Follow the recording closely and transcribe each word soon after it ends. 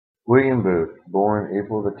William Booth, born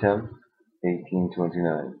April the 10th,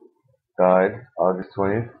 1829, died August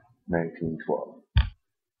 20th, 1912.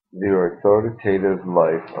 The authoritative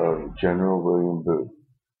life of General William Booth,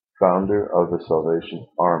 founder of the Salvation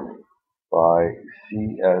Army, by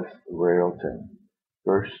C. S. Railton,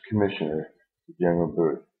 first Commissioner to General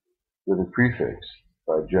Booth, with a prefix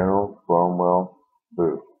by General Cromwell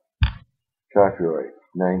Booth. Copyright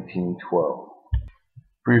 1912.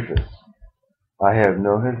 Preface. I have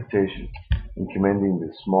no hesitation in commending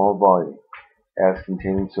this small volume, as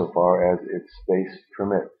containing so far as its space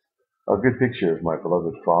permits, a good picture of my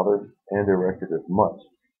beloved father and a record of much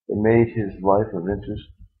that made his life of interest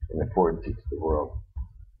and importance to the world.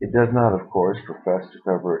 It does not, of course, profess to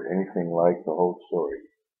cover anything like the whole story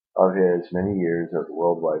of his many years of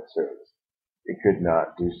worldwide service. It could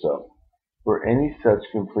not do so. For any such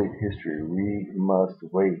complete history we must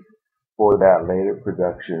wait for that later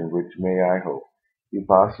production which may, I hope, be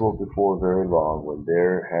possible before very long, when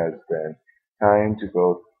there has been time to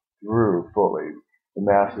go through fully the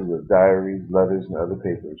masses of diaries, letters, and other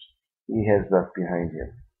papers he has left behind him.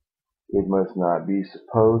 It must not be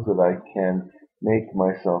supposed that I can make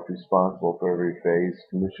myself responsible for every phase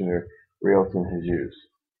Commissioner Railton has used.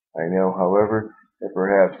 I know, however, that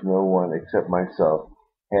perhaps no one except myself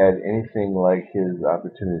had anything like his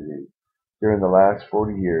opportunity during the last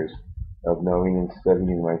 40 years of knowing and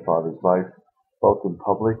studying my father's life, both in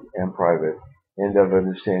public and private, and of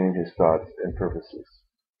understanding his thoughts and purposes.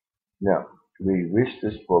 Now, we wish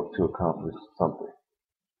this book to accomplish something.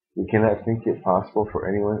 We cannot think it possible for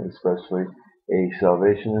anyone, especially a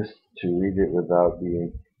Salvationist, to read it without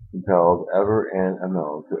being compelled ever and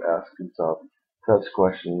anon to ask himself such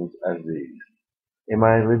questions as these. Am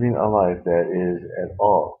I living a life that is at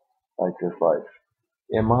all like this life?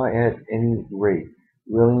 Am I at any rate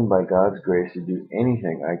willing by God's grace to do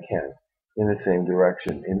anything I can in the same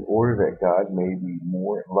direction, in order that God may be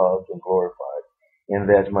more loved and glorified, and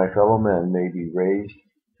that my fellow men may be raised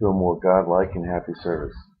to a more godlike and happy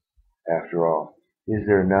service? After all, is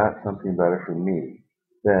there not something better for me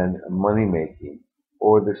than money-making,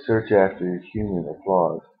 or the search after human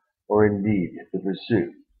applause, or indeed the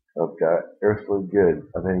pursuit of earthly good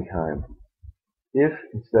of any kind? If,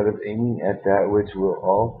 instead of aiming at that which will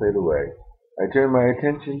all fade away, I turn my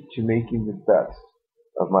attention to making the best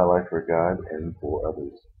of my life for God and for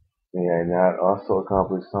others, may I not also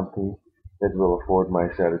accomplish something that will afford my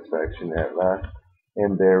satisfaction at last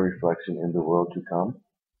and bear reflection in the world to come?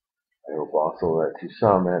 I hope also that to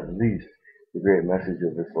some, at least, the great message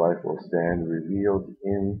of this life will stand revealed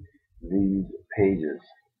in these pages.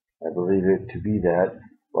 I believe it to be that,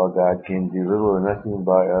 while God can do little or nothing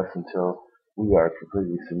by us until we are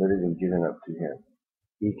completely submitted and given up to Him,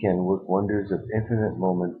 He can work wonders of infinite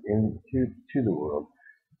moment into the world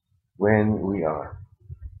when we are.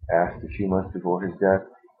 Asked a few months before his death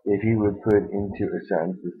if he would put into a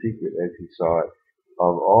sentence the secret, as he saw it,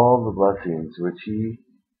 of all the blessings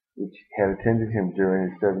which had attended him during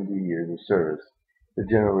his 70 years of service, the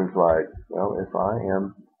general replied, "Well, if I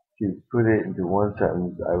am to put it into one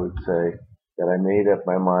sentence, I would say that I made up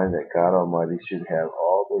my mind that God Almighty should have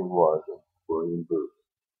all there was of William Booth.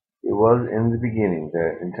 It was in the beginning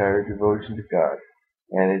that entire devotion to God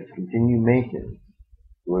and its continued maintenance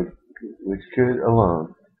would, which could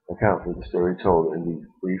alone account for the story told in these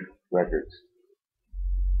brief records."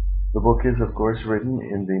 The book is, of course, written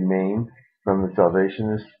in the main from the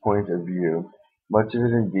Salvationist point of view. Much of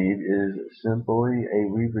it, indeed, is simply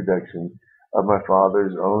a reproduction of my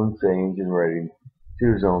father's own sayings and writings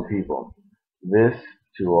to his own people. This,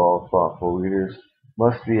 to all thoughtful readers,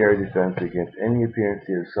 must be our defense against any appearance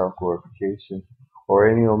of self-glorification, or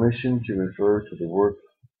any omission to refer to the work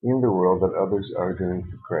in the world that others are doing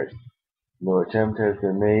for Christ. No attempt has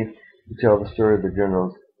been made to tell the story of the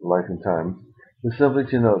General's life and times, but simply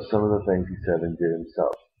to note some of the things he said and did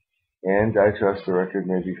himself. And I trust the record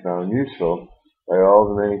may be found useful by all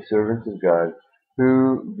the many servants of God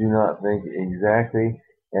who do not think exactly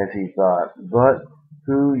as he thought, but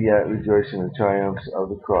who yet rejoice in the triumphs of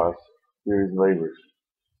the cross through his labors.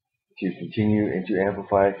 To continue and to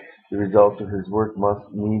amplify the results of his work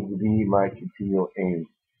must needs be my continual aim.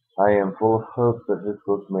 I am full of hope that this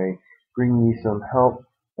book may bring me some help,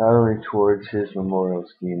 not only towards his memorial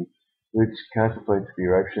scheme, which contemplates the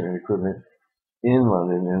erection and equipment in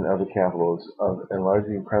London and other capitals of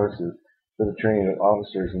enlarging premises for the training of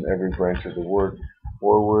officers in every branch of the work,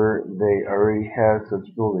 or where they already have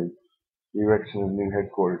such buildings, the erection of new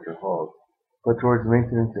headquarters or halls, but towards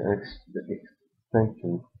maintenance and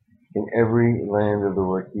extension in every land of the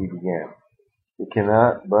work he began. It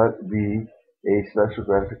cannot but be a special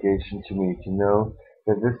gratification to me to know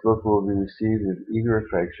that this book will be received with eager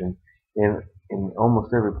affection in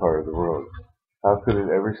almost every part of the world. How could it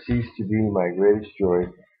ever cease to be my greatest joy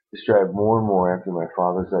to strive more and more after my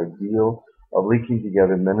father's ideal of linking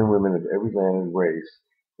together men and women of every land and race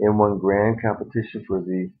in one grand competition for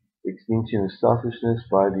the extinction of selfishness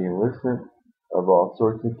by the enlistment of all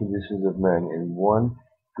sorts and conditions of men in one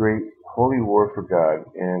great holy war for God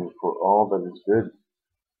and for all that is good?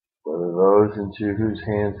 Whether those into whose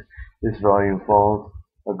hands this volume falls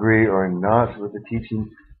agree or not with the teaching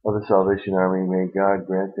of the Salvation Army, may God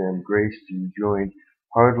grant them grace to join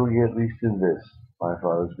heartily at least in this, my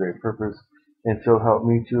Father's great purpose, and so help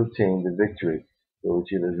me to obtain the victory for which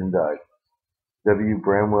he lives and died. W.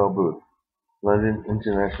 Bramwell Booth, London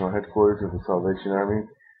International Headquarters of the Salvation Army,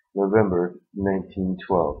 November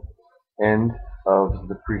 1912. End of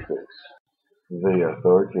the preface. The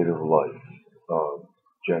Authoritative Life of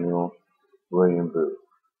General William Booth,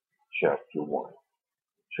 Chapter 1.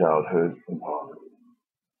 Childhood and Poverty.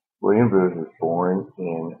 William Booth was born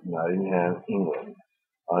in Nottingham, England,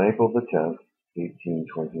 on April the 10th,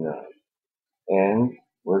 1829, and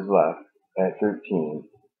was left, at 13,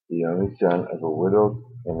 the only son of a widowed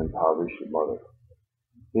and impoverished mother.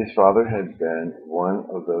 His father had been one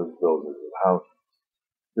of those builders of houses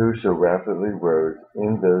who so rapidly rose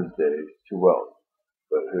in those days to wealth,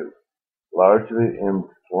 but who, largely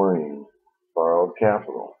employing borrowed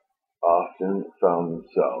capital, often found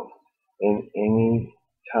themselves, in any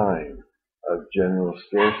time of general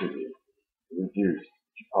scarcity, reduced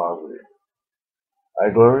to poverty. I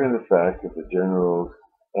glory in the fact that the General's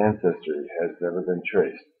ancestry has never been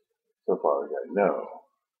traced, so far as I know,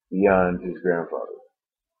 beyond his grandfather.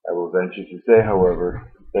 I will venture to say,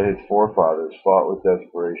 however, that his forefathers fought with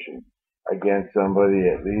desperation against somebody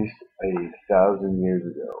at least 1,000 years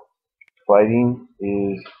ago. Fighting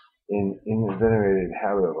is an invented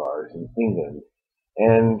habit of ours in England,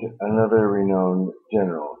 and another renowned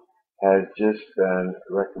general has just been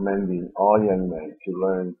recommending all young men to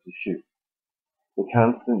learn to shoot. The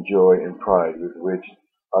constant joy and pride with which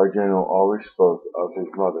our general always spoke of his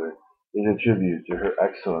mother is a tribute to her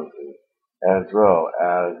excellency, as well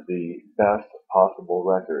as the best possible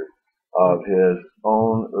record of his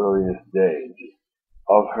own earliest days.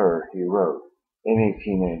 Of her he wrote in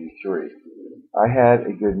 1893, "I had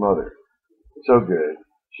a good mother, so good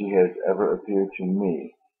she has ever appeared to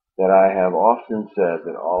me that I have often said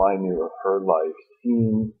that all I knew of her life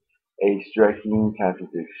seemed a striking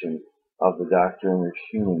contradiction of the doctrine of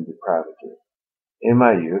human depravity. In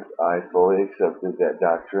my youth I fully accepted that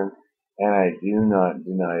doctrine, and I do not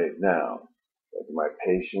deny it now, but my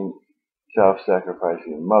patient,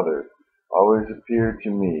 self-sacrificing mother always appeared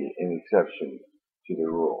to me an exception to the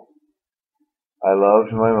rule. I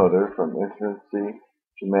loved my mother from infancy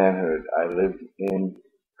to manhood. I lived in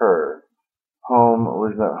her. Home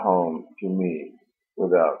was not home to me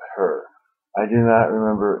without her. I do not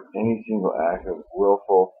remember any single act of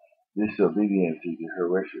wilful disobedience to her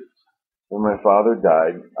wishes. When my father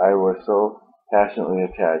died, I was so passionately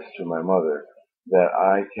attached to my mother that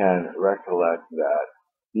I can recollect that,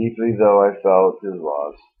 deeply though I felt his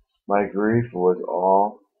loss, my grief was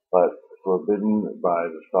all but forbidden by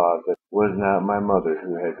the thought that it was not my mother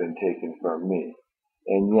who had been taken from me.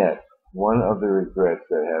 And yet, one of the regrets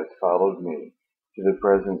that has followed me to the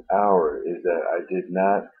present hour is that I did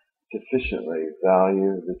not sufficiently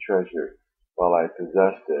value the treasure while I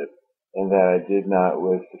possessed it, and that I did not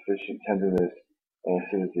with sufficient tenderness and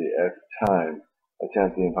assiduity at the time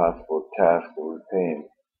attempt the impossible task of repaying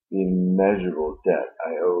the immeasurable debt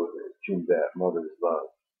I owed to that mother's love.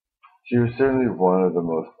 She was certainly one of the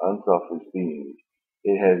most unselfish beings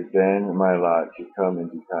it has been my lot to come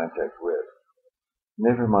into contact with.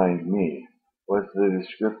 Never mind me was the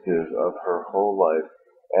descriptive of her whole life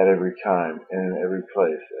at every time and in every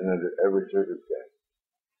place and under every circumstance.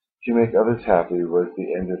 To make others happy was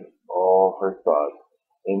the end of all her thoughts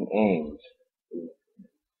and aims,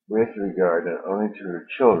 with regard not only to her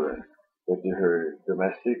children, but to her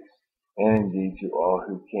domestics, and indeed to all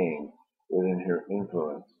who came within her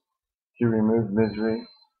influence. To remove misery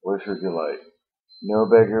was her delight. No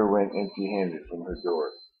beggar went empty-handed from her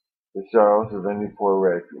door. The sorrows of any poor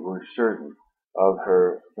wretch were certain of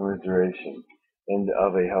her commiseration, and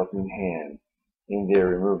of a helping hand in their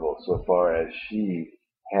removal, so far as she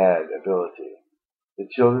had ability. The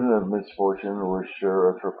children of misfortune were sure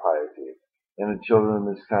of her piety, and the children of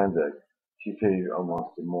misconduct she pitied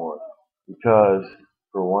almost the more, because,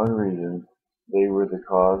 for one reason, they were the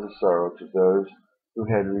cause of sorrow to those who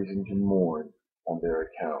had reason to mourn on their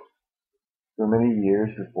account. For many years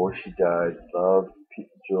before she died, love,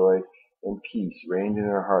 joy, and peace reigned in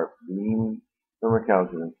her heart, beamed from her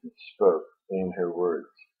countenance, and spoke in her words.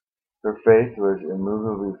 Her faith was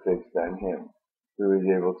immovably fixed on him, who was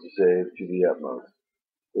able to save to the utmost.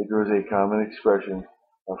 It was a common expression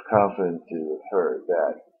of confidence with her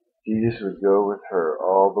that Jesus would go with her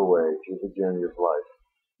all the way through the journey of life,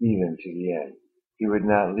 even to the end. He would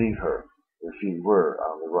not leave her her feet were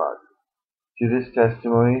on the rock. To this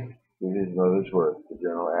testimony is his mother's worth, the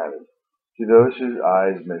journal added. To those whose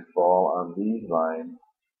eyes may fall on these lines,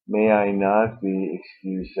 may I not be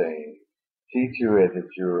excused saying, see to it that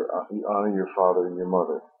you honor your father and your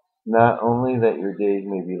mother, not only that your days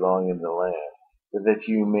may be long in the land, but that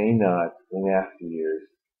you may not, in after years,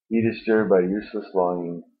 be disturbed by useless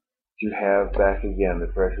longing to have back again the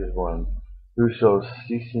precious ones who so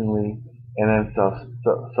ceasingly and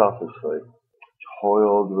unselfishly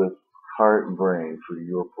toiled with heart and brain for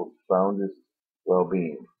your profoundest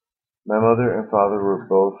well-being. My mother and father were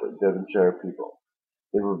both Devonshire people.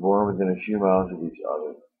 They were born within a few miles of each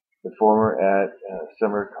other, the former at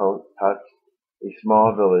Summercote Huts, a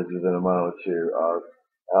small village within a mile or two of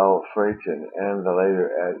Alfreton, and the later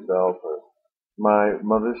at Belfast. My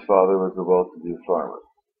mother's father was a well-to-do farmer.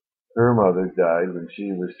 Her mother died when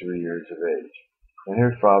she was 3 years of age, and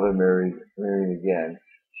her father marrying again,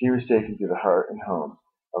 she was taken to the heart and home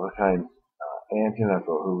of a kind aunt and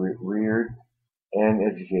uncle who reared and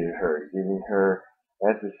educated her, giving her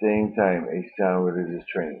at the same time a sound religious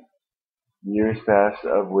training. Years passed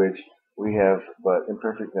of which we have but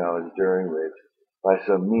imperfect knowledge, during which, by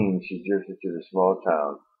some means, she drifted to the small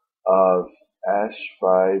town of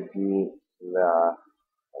Ashby-de-la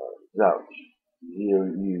Zouch,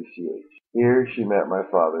 Zouch. Here she met my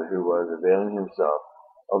father, who was availing himself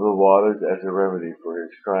of the waters as a remedy for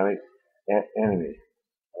his chronic enemy,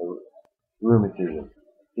 rheumatism.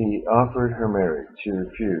 He offered her marriage. She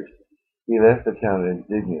refused. He left the town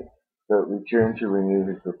indignant, but returned to renew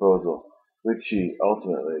his proposal, which she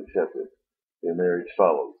ultimately accepted. Their marriage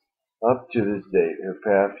followed. Up to this date, her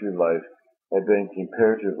path through life had been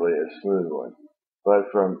comparatively a smooth one, but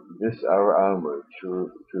from this hour onward,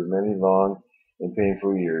 through many long and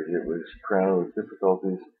painful years, it was crowned with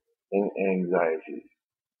difficulties and anxieties.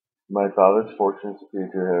 My father's fortunes appear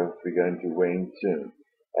to have begun to wane soon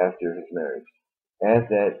after his marriage. At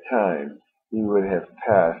that time he would have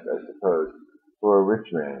passed, I suppose, for a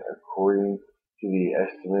rich man, according to the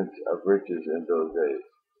estimates of riches in those days.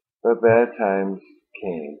 But bad times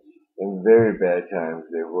came, and very bad times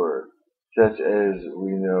they were, such as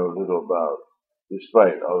we know little about,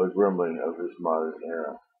 despite all the grumbling of this modern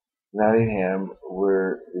era. Nottingham,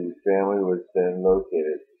 where the family was then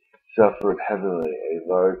located, suffered heavily, a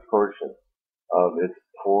large portion of its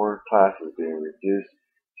poor classes being reduced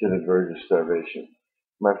to the verge of starvation.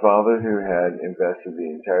 My father, who had invested the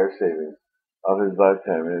entire savings of his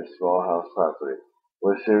lifetime in his small house property,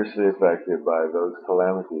 was seriously affected by those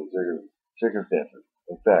calamitous circumstances.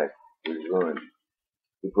 In fact, he was ruined.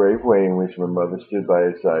 The brave way in which my mother stood by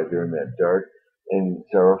his side during that dark and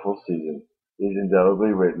sorrowful season is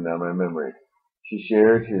indelibly written on my memory. She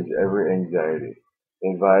shared his every anxiety,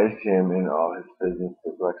 advised him in all his business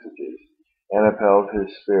perplexities, and upheld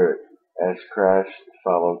his spirit as crash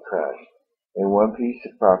followed crash, and one piece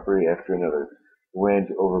of property after another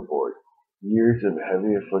went overboard. Years of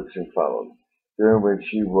heavy affliction followed, during which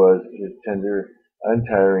she was his tender,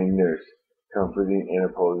 untiring nurse, comforting and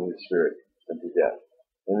upholding his spirit unto death.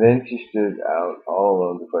 And then she stood out all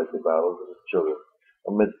alone to fight the battles of his children,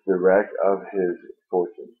 amidst the wreck of his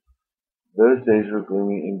fortunes. Those days were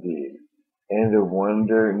gloomy indeed, and the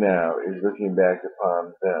wonder now is looking back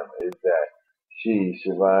upon them is that she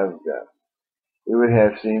survived them. It would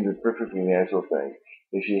have seemed a perfectly natural thing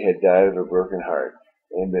if she had died of a broken heart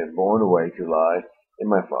and been borne away to lie in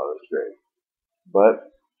my father's grave.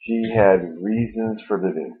 But she had reasons for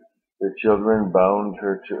living. Her children bound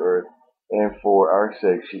her to earth, and for our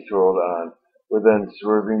sake she toiled on with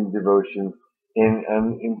unswerving devotion and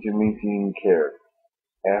unintermitting care.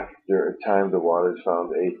 After a time the waters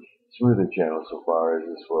found a smoother channel so far as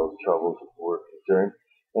this world's troubles were concerned,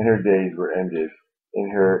 and her days were ended in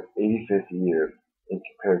her 85th year in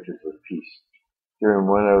comparative peace. During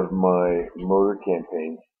one of my motor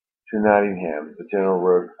campaigns to Nottingham, the General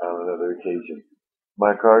wrote on another occasion,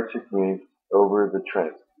 my car took me over the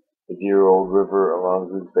Trent, the dear old river along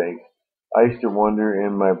whose banks I used to wander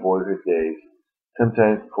in my boyhood days,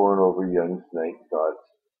 sometimes poring over young night thoughts,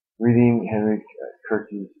 reading Henry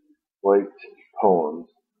Kirke's White poems,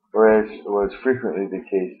 or as was frequently the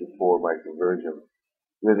case before my conversion,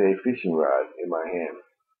 with a fishing rod in my hand.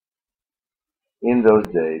 In those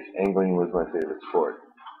days, angling was my favorite sport.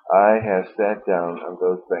 I have sat down on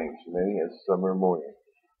those banks many a summer morning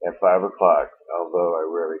at 5 o'clock, although I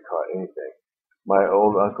rarely caught anything, My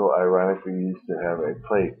old uncle ironically used to have a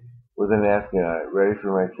plate with a napkin on it, ready for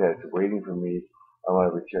my catch, waiting for me on my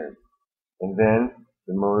return. And then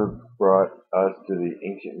the motor brought us to the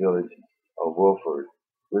ancient village of Wilford,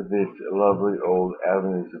 with its lovely old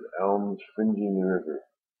avenues of elms fringing the river.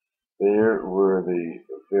 There were the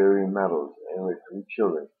very meadows in which we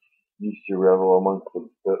children used to revel amongst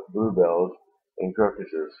the bluebells and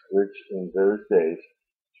crocuses, which in those days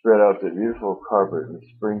spread out the beautiful carpet in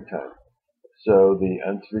springtime. To the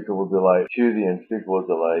unspeakable delight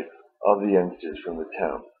of the youngsters from the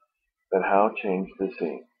town. But how changed the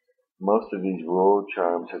scene! Most of these rural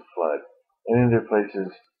charms had fled, and in their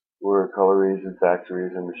places were collieries and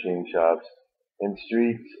factories and machine shops, and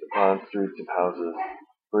streets upon streets of houses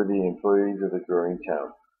for the employees of the growing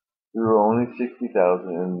town. We were only 60,000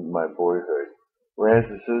 in my boyhood, whereas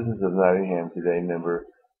the citizens of Nottingham today number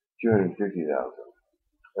 250,000.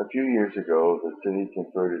 A few years ago the city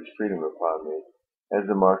conferred its freedom upon me as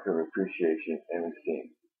a mark of appreciation and esteem.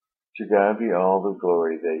 To God be all the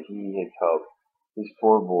glory that He had helped His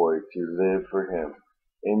poor boy to live for Him,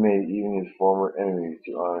 and made even His former enemies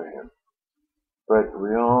to honor Him. But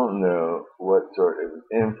we all know what sort of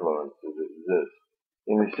influences exist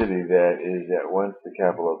in a city that is at once the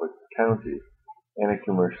capital of a county and a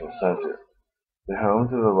commercial center. The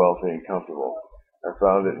homes of the wealthy and comfortable are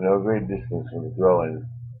found at no great distance from the dwellings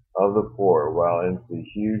of the poor, while in the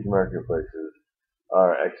huge marketplaces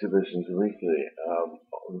are exhibitions weekly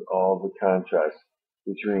of all the contrasts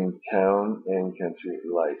between town and country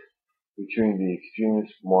life, between the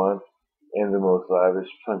extremest want and the most lavish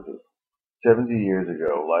plenty. 70 years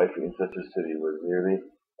ago, life in such a city was nearly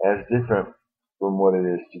as different from what it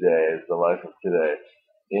is today as the life of today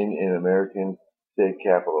in an American state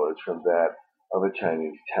capital is from that of a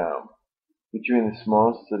Chinese town. Between the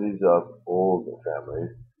small cities of old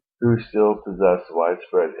families, who still possessed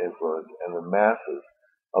widespread influence, and the masses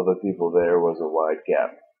of the people there was a wide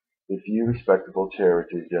gap. The few respectable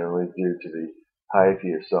charities generally due to the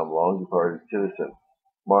piety of some long departed citizen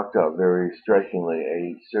marked out very strikingly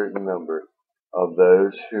a certain number of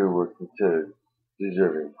those who were considered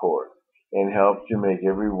deserving poor, and helped to make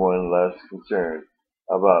every one less concerned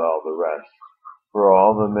about all the rest. For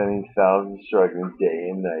all the many thousands struggling day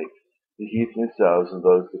and night to keep themselves and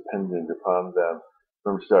those dependent upon them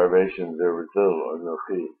from starvation, there was little or no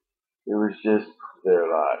pity. It was just their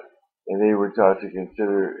lot, and they were taught to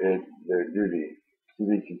consider it their duty to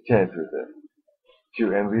be content with it,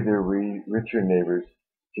 to envy their richer neighbors,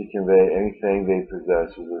 to convey anything they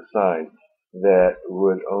possessed was a sign that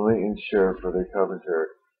would only ensure for the coveter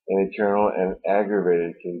an eternal and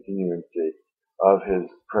aggravated continuancy of his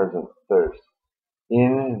present thirst.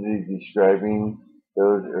 In the describing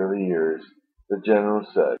those early years, the general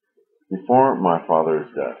said, "Before my father's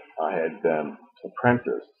death, I had been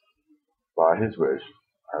apprenticed by his wish.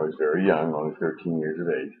 I was very young, only 13 years of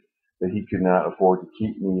age, that he could not afford to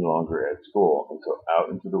keep me longer at school, and so out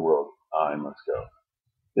into the world I must go."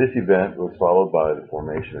 This event was followed by the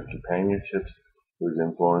formation of companionships whose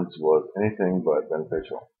influence was anything but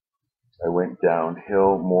beneficial. I went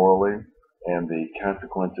downhill morally, and the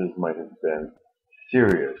consequences might have been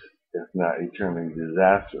serious, if not eternally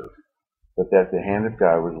disastrous, but that the hand of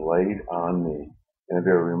God was laid on me in a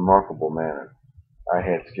very remarkable manner. I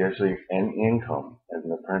had scarcely any income as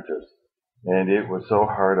an apprentice, and it was so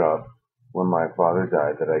hard up when my father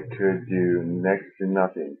died that I could do next to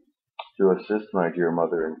nothing to assist my dear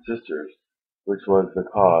mother and sisters, which was the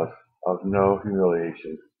cause of no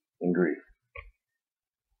humiliation and grief.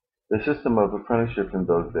 The system of apprenticeship in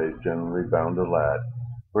those days generally bound a lad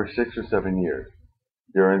for 6 or 7 years.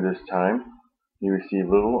 During this time he received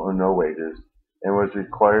little or no wages, and was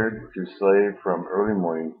required to slave from early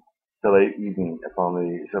morning till late evening upon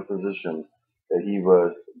the supposition that he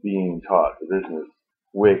was being taught the business,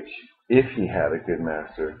 which, if he had a good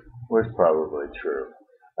master, was probably true.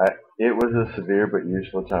 It was a severe but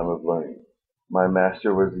useful time of learning. My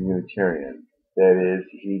master was a Unitarian, that is,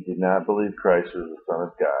 he did not believe Christ was the Son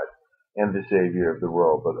of God and the Savior of the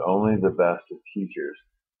world, but only the best of teachers.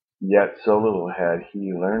 Yet so little had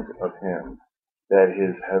he learnt of him that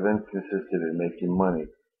his heaven consisted in making money,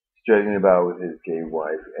 strutting about with his gay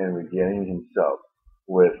wife, and regaling himself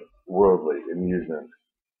with worldly amusement.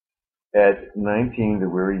 At 19 the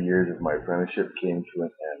weary years of my apprenticeship came to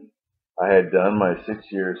an end. I had done my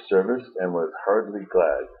 6 years' service, and was heartily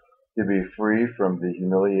glad to be free from the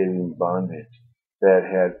humiliating bondage that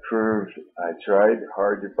had proved. I tried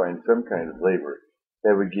hard to find some kind of labor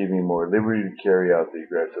that would give me more liberty to carry out the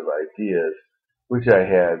aggressive ideas which I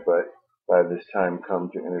had but by this time come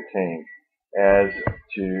to entertain as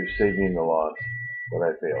to saving the loss, but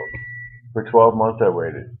I failed. For 12 months I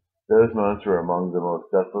waited. Those months were among the most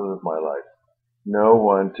desolate of my life. No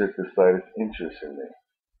one took the slightest interest in me.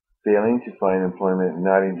 Failing to find employment in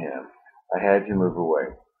Nottingham, I had to move away.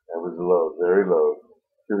 I was loath, very loath,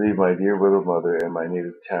 to leave my dear widowed mother and my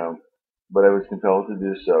native town, but I was compelled to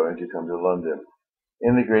do so and to come to London.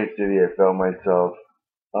 In the great city I felt myself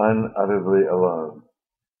unutterably alone.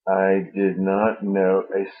 I did not know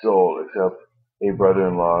a soul except a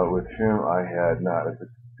brother-in-law with whom I had not a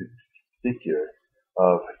particular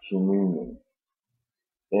of communion.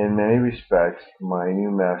 In many respects, my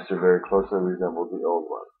new master very closely resembled the old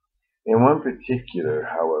one. In one particular,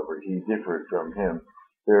 however, he differed from him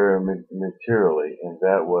very materially, and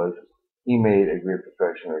that was, he made a great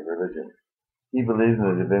profession of religion. He believed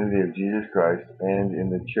in the divinity of Jesus Christ, and in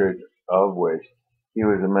the church of which he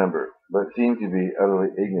was a member, but seemed to be utterly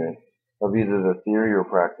ignorant of either the theory or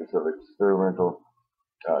practice of experimental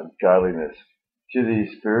godliness. To the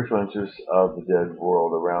spiritual interests of the dead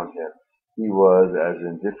world around him, he was as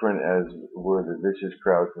indifferent as were the vicious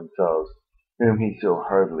crowds themselves, whom he so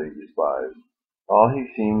heartily despised. All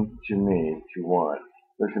he seemed to me to want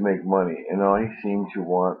was to make money, and all he seemed to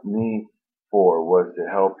want me for was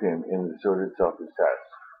to help him in the sordid selfish task.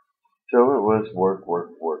 So it was work, work,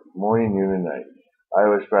 work, morning, noon, and night. I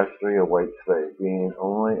was practically a white slave, being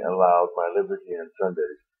only allowed my liberty on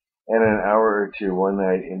Sundays, and an hour or two one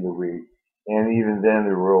night in the week, and even then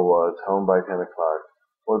the rule was, home by 10 o'clock,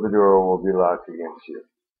 or the door will be locked against you.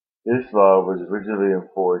 This law was rigidly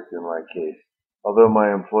enforced in my case, although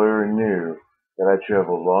my employer knew that I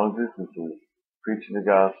traveled long distances preaching the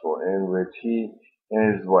gospel, in which he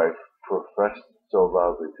and his wife professed so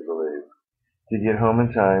loudly to believe. To get home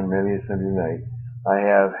in time many a Sunday night, I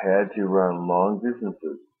have had to run long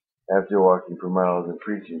distances after walking for miles and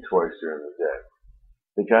preaching twice during the day.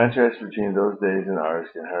 The contrast between those days and ours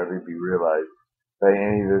can hardly be realized by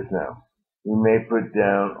any of us now. We may put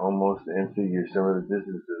down almost in figure some of the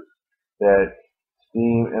distances that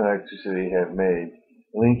steam and electricity have made,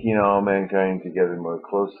 linking all mankind together more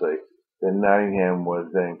closely than Nottingham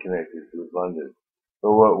was then connected with London.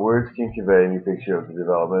 But what words can convey any picture of the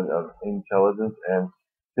development of intelligence and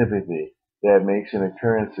sympathy that makes an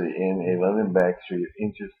occurrence in a London back street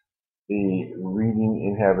interest the reading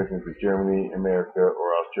inhabitants of Germany, America, or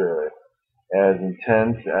Australia as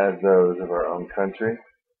intense as those of our own country?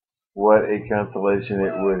 What a consolation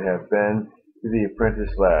it would have been to the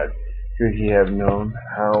apprentice lad, could he have known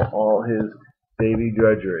how all his daily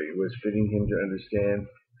drudgery was fitting him to understand,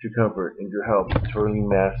 to comfort, and to help the toiling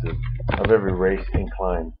masses of every race and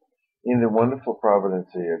clime. In the wonderful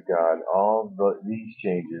providency of God, all these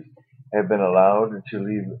changes have been allowed to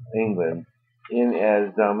leave England in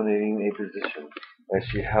as dominating a position as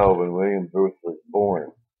she held when William Booth was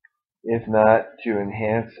born, if not to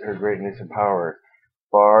enhance her greatness and power,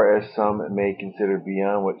 far as some may consider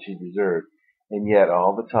beyond what she deserved, and yet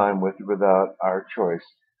all the time, with or without our choice,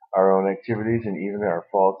 our own activities and even our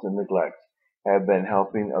faults and neglects have been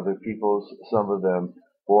helping other peoples, some of them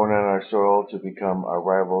born on our soil, to become our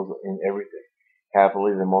rivals in everything.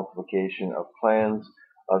 Happily, the multiplication of plans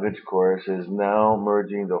of intercourse is now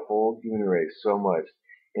merging the whole human race so much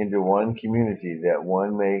into one community that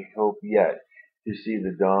one may hope yet to see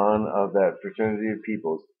the dawn of that fraternity of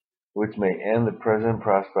peoples which may end the present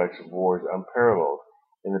prospects of wars unparalleled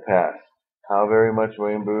in the past. How very much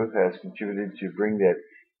William Booth has contributed to bring that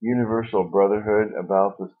universal brotherhood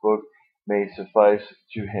about this book may suffice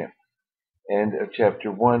to him. End of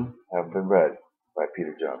chapter 1 have been read by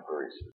Peter John Parisi.